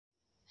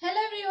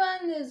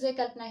this is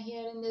Kalpana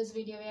here. In this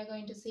video, we are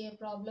going to see a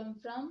problem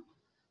from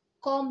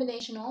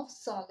combination of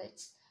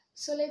solids.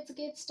 So let's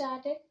get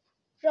started.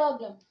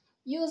 Problem.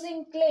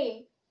 Using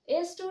clay,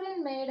 a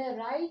student made a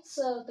right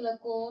circular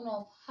cone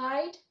of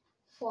height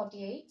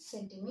 48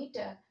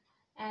 cm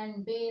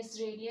and base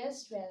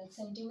radius 12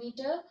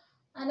 cm.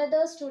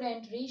 Another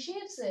student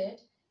reshapes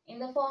it in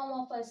the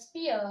form of a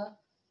sphere.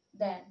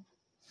 Then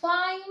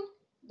find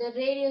the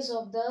radius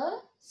of the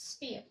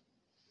sphere.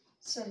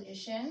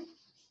 Solution.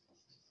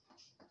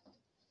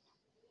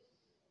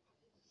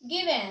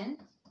 Given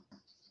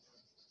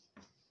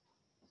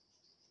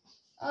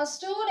a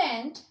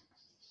student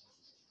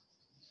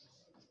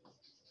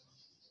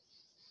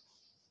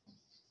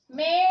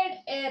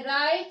made a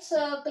right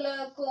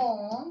circular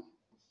cone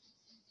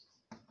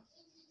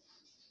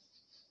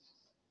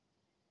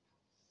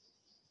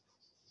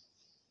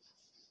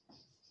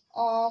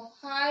of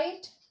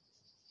height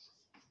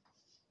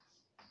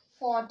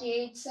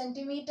 48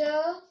 cm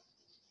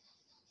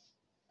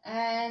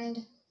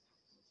and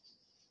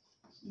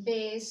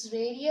base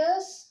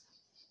radius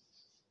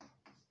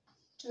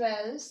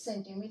 12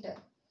 cm.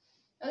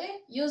 Okay,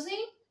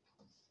 using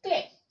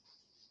clay.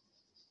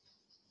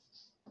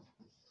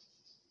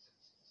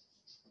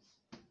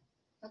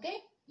 Okay,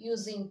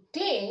 using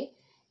clay,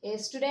 a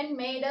student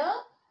made a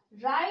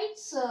right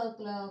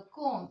circular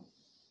cone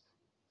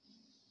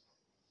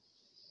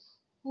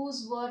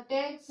whose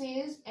vertex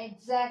is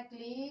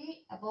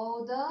exactly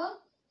above the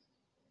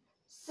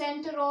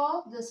center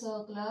of the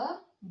circular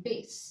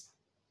base.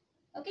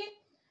 Okay,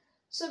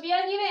 so we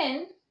are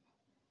given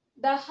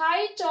the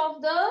height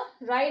of the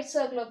right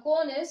circular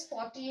cone is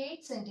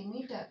 48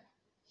 cm.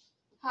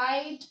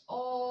 Height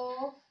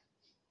of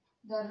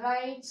the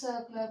right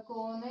circular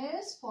cone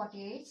is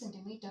 48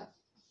 cm.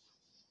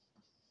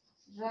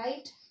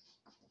 Right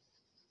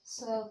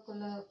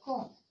circular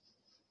cone.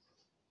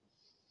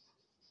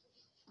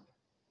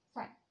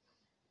 Fine.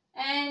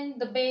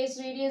 And the base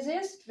radius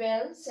is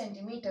 12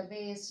 cm.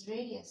 Base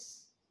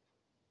radius.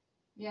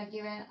 We are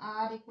given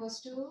R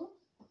equals to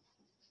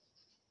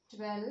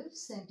 12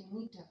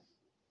 cm.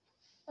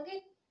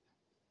 Okay.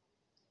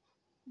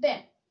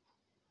 Then,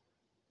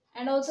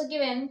 and also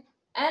given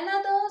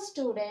another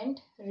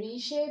student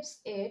reshapes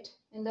it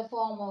in the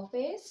form of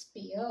a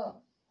sphere.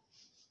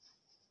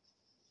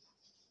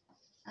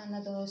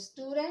 Another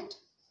student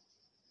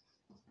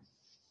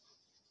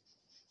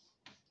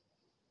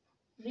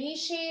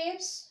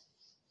reshapes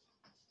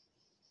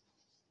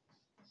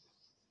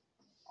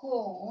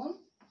cone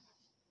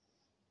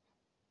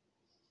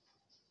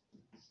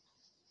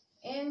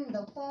in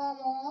the form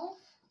of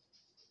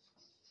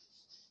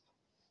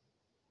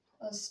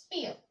a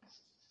sphere,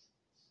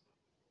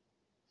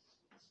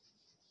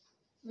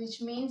 which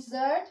means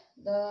that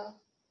the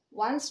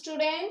one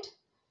student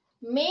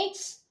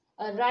makes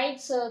a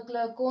right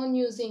circular cone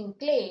using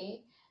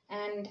clay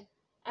and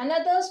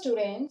another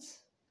student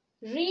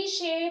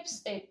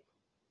reshapes it,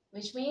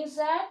 which means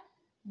that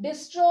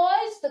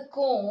destroys the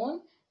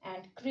cone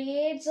and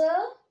creates a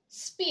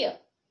sphere.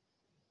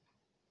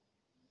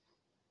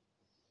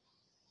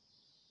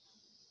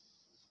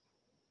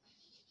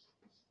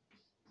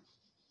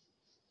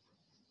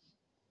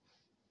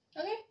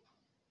 Okay,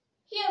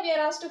 here we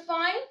are asked to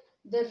find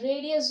the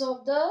radius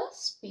of the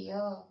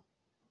sphere.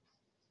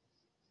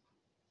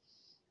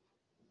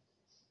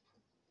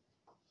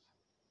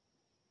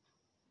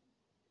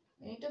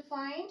 We need to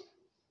find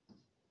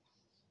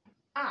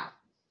R.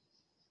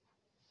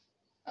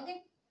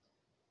 Okay,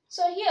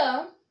 so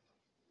here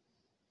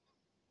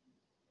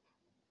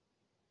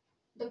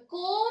the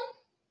cone,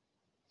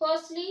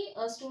 firstly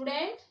a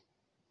student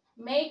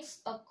makes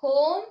a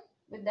cone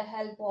with the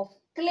help of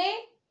clay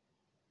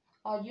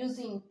or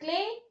using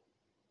clay.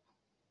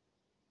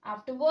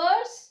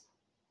 Afterwards,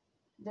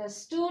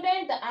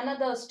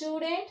 another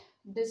student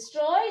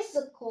destroys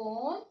the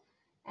cone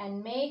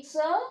and makes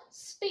a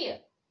sphere.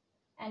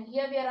 And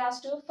here we are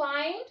asked to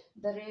find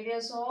the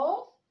radius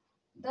of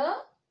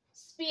the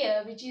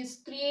sphere which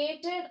is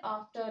created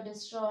after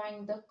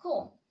destroying the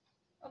cone.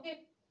 Okay.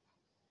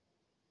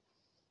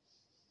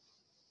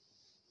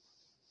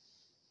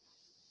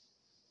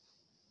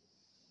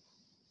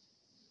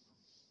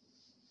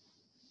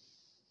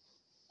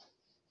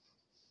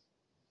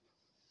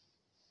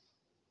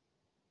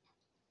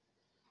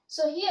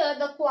 So here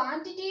the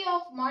quantity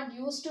of mud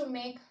used to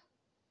make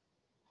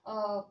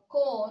a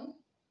cone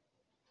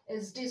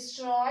is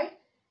destroyed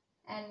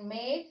and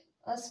made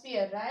a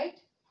sphere, right?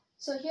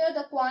 So here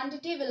the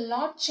quantity will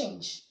not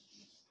change.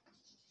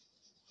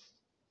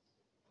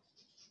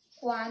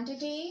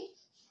 Quantity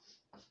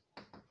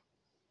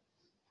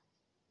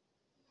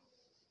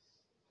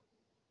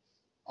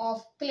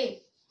of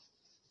clay.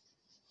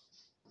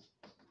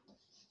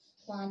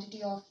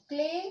 Quantity of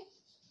clay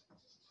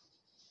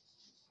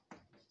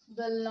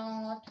will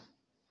not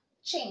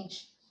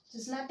change.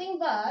 This is nothing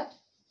but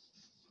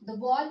the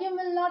volume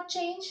will not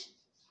change.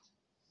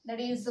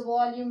 That is, the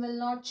volume will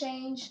not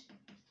change.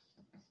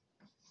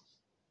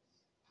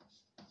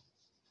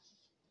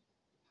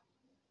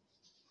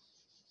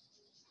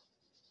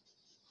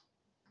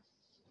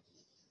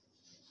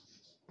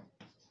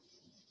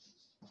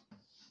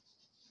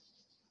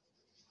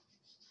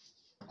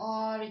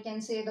 or you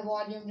can say the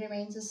volume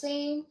remains the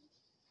same.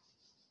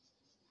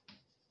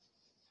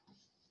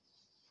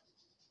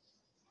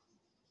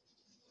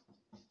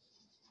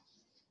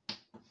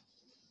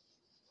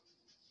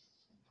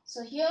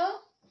 So here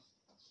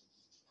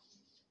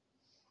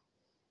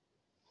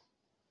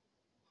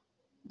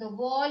the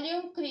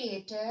volume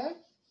created,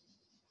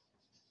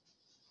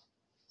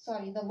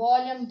 the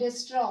volume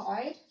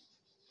destroyed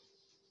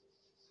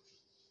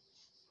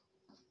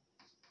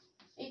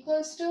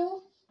equals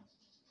to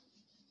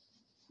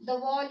the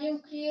volume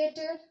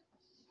created,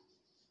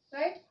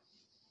 right?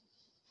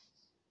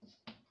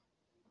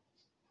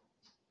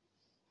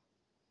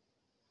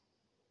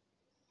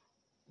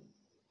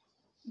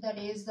 That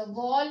is the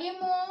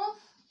volume of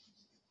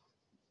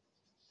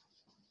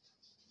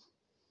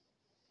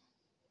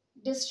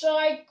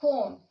destroyed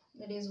cone,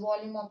 that is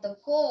volume of the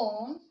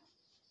cone,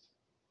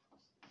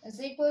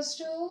 is equals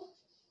to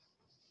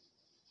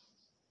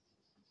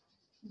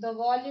the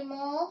volume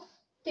of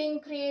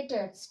thing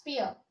created,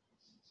 sphere,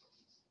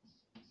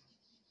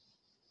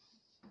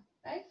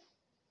 right?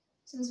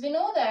 Since we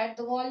know that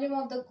the volume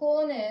of the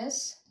cone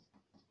is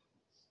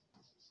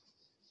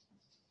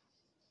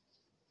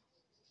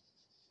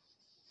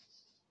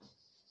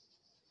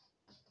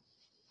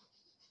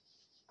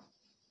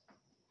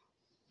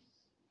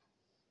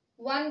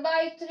one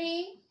by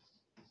 3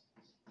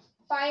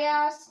 pi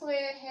r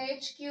square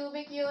h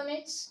cubic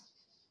units,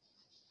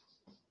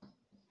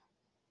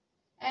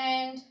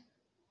 and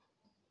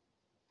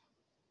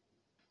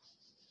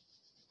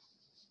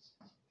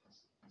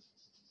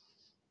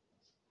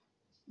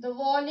the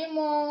volume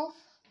of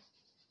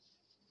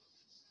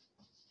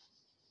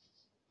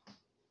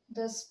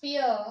the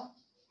sphere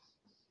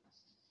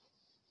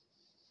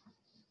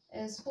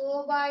is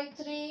 4 by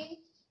 3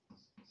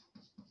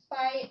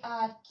 pi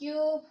r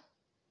cube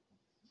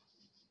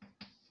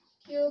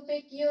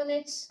cubic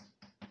units.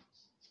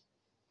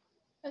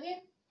 Okay.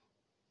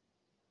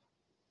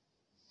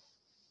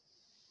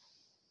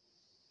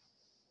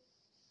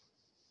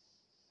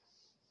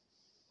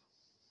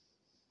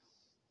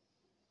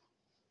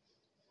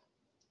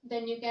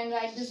 Then you can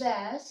write this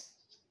as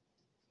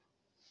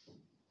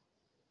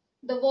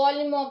the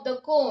volume of the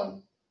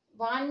cone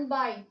 1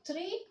 by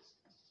 3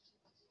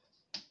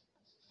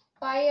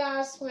 pi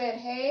r square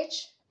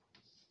h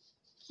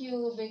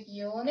cubic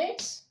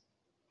units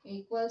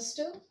equals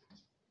to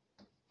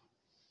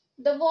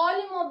the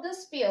volume of the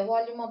sphere.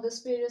 Volume of the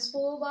sphere is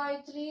 4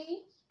 by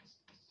 3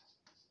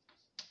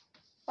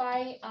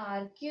 pi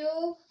r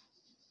cube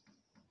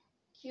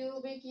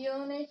cubic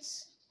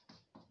units.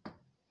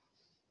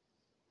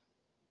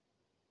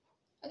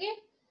 Okay.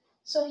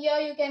 So here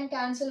you can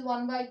cancel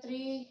 1 by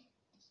 3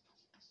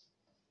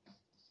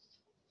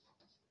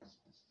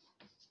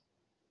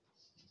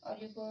 or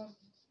you can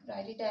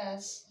write it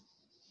as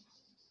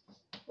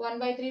 1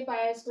 by 3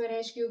 pi r square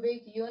h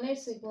cubic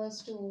units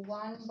equals to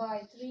 1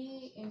 by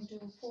 3 into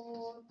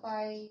 4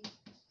 pi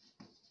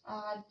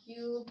r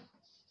cube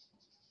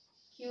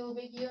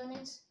cubic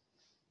units.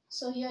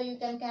 So here you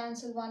can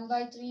cancel 1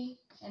 by 3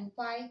 and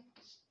pi.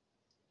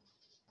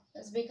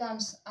 This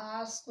becomes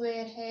r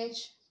square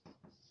h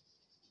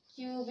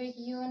cubic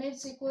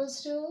units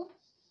equals to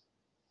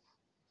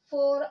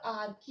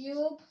 4r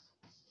cube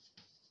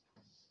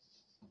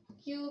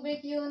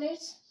cubic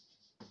units.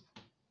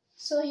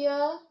 So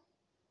here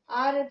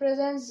r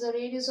represents the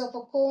radius of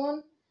a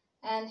cone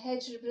and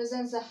h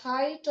represents the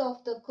height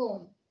of the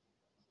cone.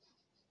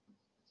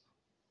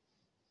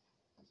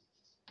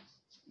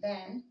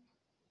 Then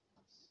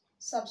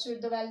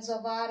substitute the values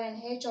of r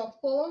and h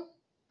of cone.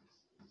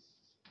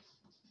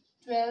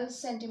 12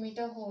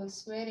 centimeter whole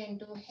square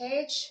into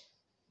h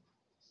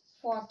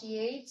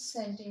 48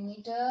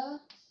 centimeter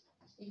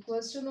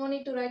equals to, no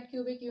need to write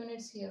cubic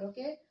units here,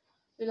 okay?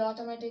 Will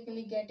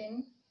automatically get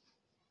in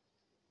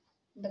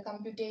the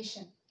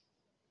computation.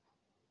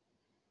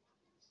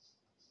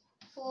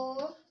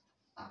 4r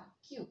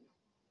cube.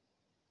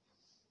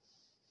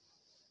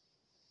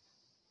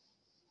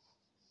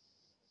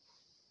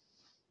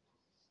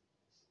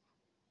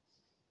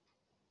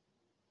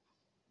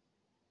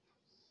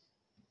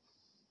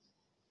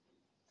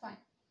 Fine.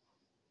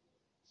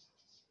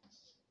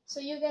 So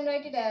you can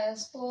write it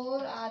as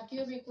 4r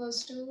cube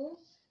equals to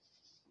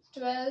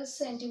 12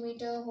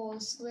 centimeter whole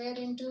square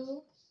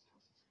into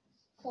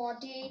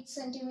 48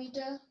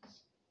 centimeter.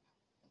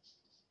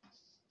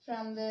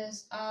 From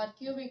this, r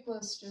cube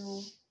equals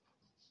to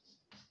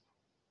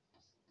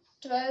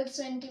 12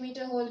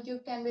 centimeter whole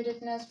cube can be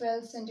written as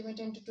 12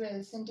 centimeter into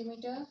 12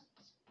 centimeter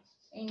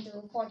into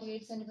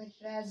 48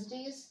 centimeter as it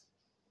is.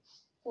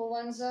 4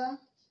 ones are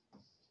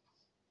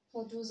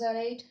 4 twos are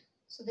 8.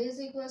 So this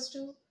equals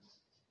to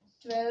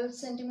 12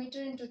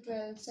 centimeter into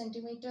 12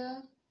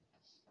 centimeter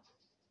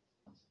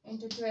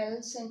into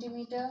 12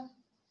 centimeter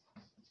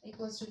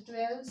equals to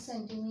 12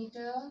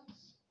 centimeter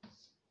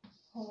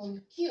whole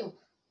cube.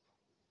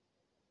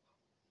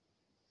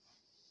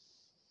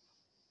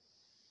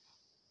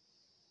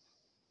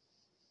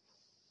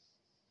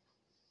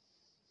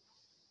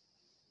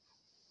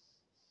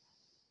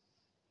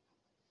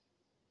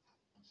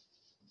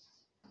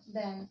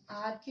 Then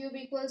r cube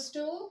equals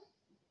to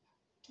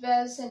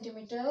 12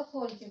 centimeter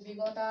whole cube. We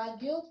got r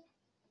cube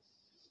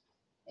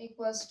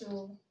equals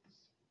to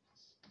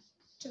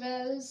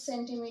 12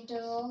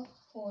 centimeter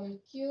whole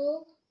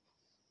cube.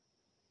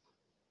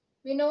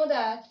 We know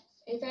that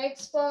if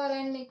x power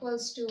n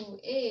equals to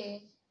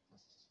a,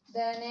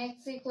 then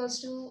x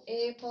equals to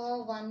a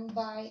power 1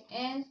 by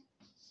n.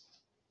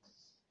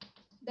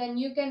 Then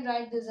you can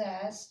write this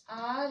as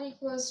r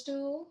equals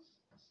to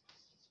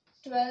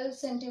 12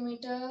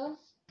 centimeter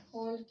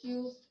whole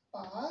cube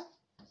power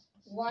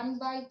 1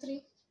 by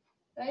 3,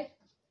 right?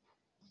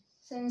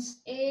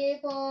 Since a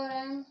power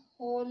m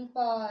whole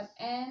power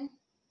n,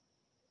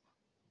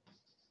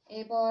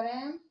 a power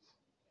m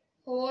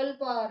whole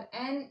power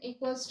n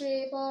equals to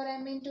a power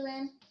m into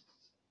n,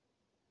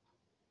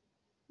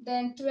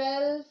 then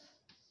 12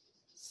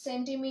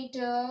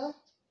 centimeter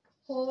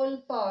whole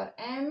power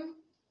m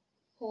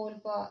whole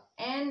power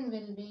n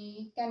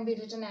can be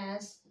written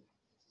as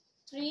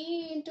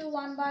 3 into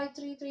 1 by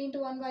 3. 3 into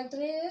 1 by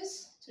 3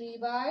 is 3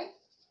 by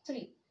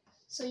 3.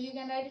 So you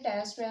can write it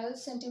as 12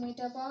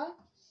 centimeter power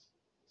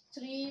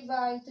 3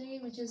 by 3,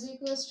 which is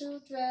equals to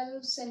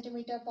 12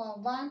 centimeter power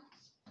 1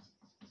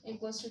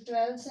 equals to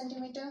 12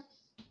 centimeter.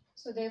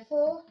 So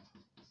therefore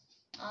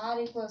r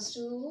equals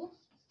to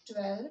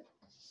 12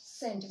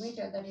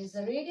 centimeter. That is,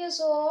 the radius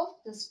of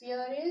the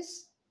sphere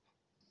is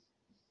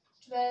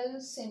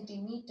 12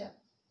 centimeter.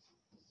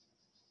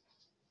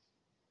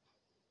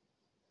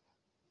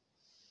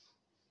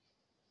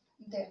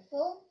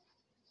 Therefore,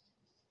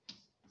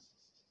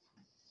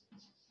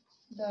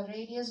 the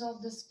radius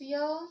of the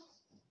sphere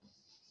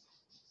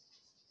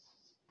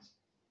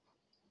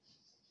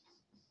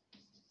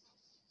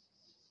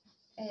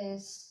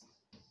is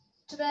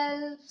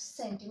 12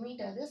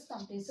 centimeter. This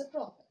completes the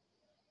problem.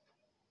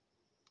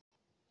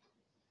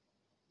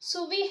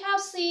 So we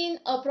have seen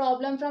a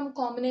problem from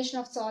combination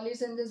of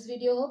solids in this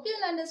video. Hope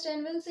you'll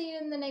understand. We'll see you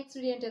in the next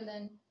video. Until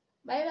then,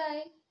 bye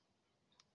bye.